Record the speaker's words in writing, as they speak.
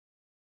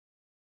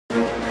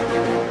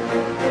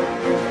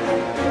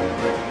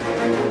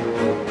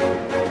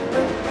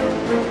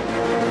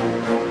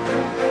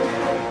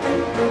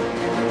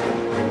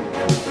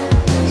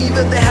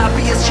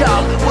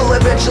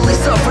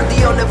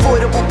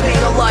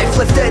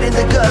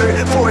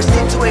water, forced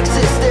into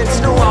existence.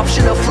 No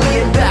option of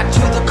fleeing back to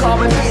the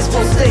calm and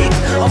peaceful state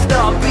of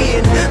not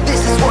being.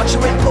 This is what you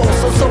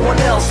impose on someone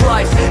else's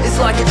life. It's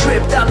like a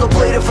trip down the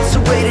blade of a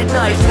serrated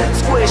knife,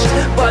 squished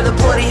by the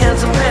bloody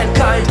hands of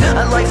mankind.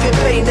 A life in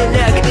pain and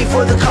agony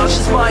for the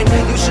conscious mind.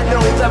 You should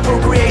know that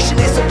procreation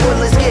is a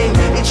pointless game.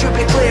 It should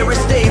be clear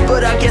as day,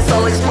 but I guess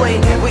I'll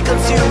explain. We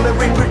consume and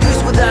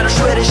reproduce without a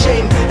shred of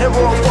shame, and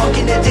we're all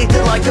fucking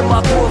addicted like a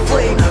moth to a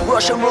flame.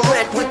 Russian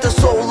roulette with the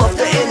soul of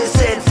the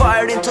innocent,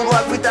 fired into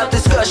life without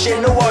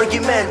discussion, no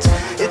argument.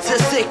 It's a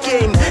sick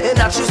game, and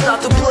I choose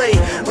not to play.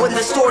 When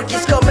the stork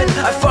is coming,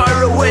 I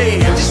fire away.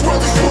 This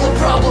world is full of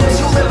problems,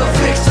 you'll never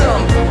fix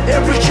them.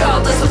 Every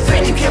child has a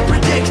fate, you can't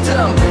predict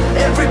them.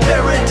 Every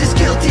parent is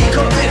guilty,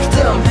 convict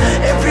them.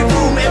 Every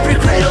room, every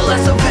cradle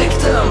has a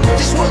victim.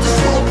 This world is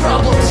full of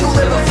problems, you'll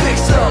never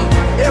fix them.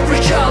 Every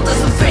child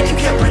has a fate, you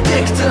can't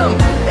predict them.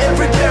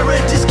 Every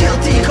parent is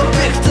guilty,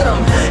 convict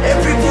them.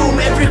 Every room,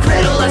 every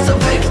cradle has a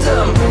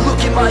victim.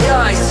 Look in my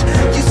eyes,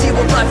 you see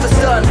what life has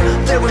done.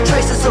 There were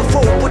traces of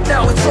hope, but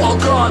now it's all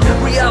gone.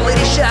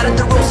 Reality shattered,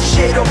 the rosy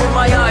shade over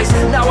my eyes.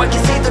 Now I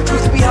can see the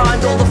truth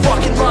behind all the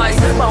fucking lies.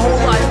 My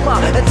whole life,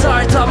 my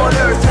entire time on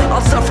earth,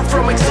 I'll suffer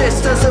from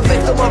existence, a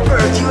victim of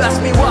birth. You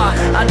ask me why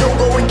I don't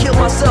go and kill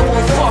myself,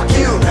 well fuck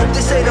you.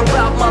 This ain't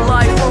about my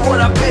life or what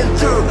I've been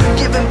through.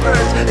 Giving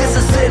birth is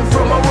a sin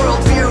from my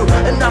worldview,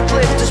 and not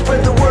live to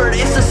spread the word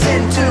is a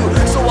sin too.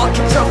 So I'll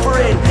keep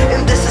suffering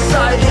in this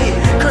society,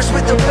 cursed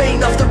with the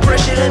pain of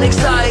depression and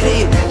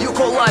anxiety. You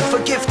call life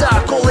a gift,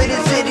 I call it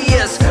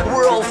insidious.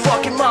 We're all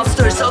fucking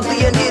monsters,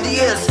 ugly and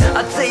hideous.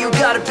 I'd say you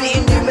gotta be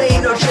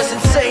inhumane or just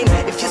insane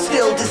if you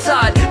still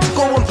decide to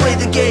go and play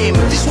the game.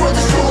 This world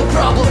is full of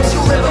problems,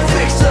 you'll never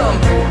fix them.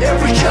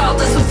 Every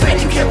child has a fate,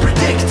 you can't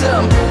predict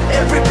them.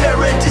 Every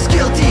parent is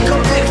guilty,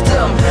 convict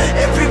them.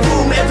 Every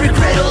room, every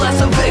cradle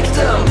has a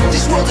victim.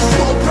 This world is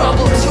full of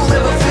problems, you'll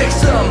never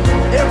fix them.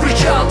 Every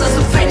child has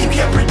a fate, you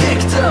can't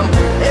predict them.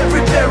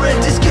 Every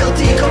parent is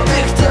guilty,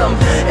 convict them.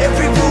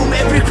 Every room,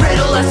 every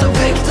cradle has a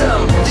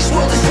victim. This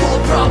world is full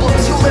of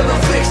problems, you'll never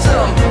fix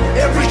them.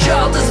 Every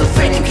child has a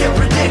fate, you can't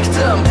predict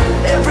them.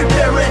 Every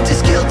parent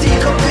is guilty,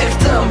 convict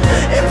them.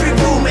 Every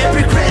room,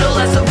 every cradle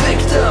has a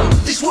victim.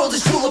 This world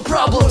is full of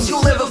problems,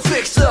 you'll never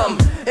fix them.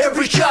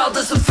 Every child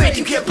has a fate,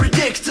 you can't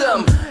predict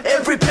them.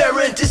 Every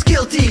parent is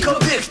guilty, convict them.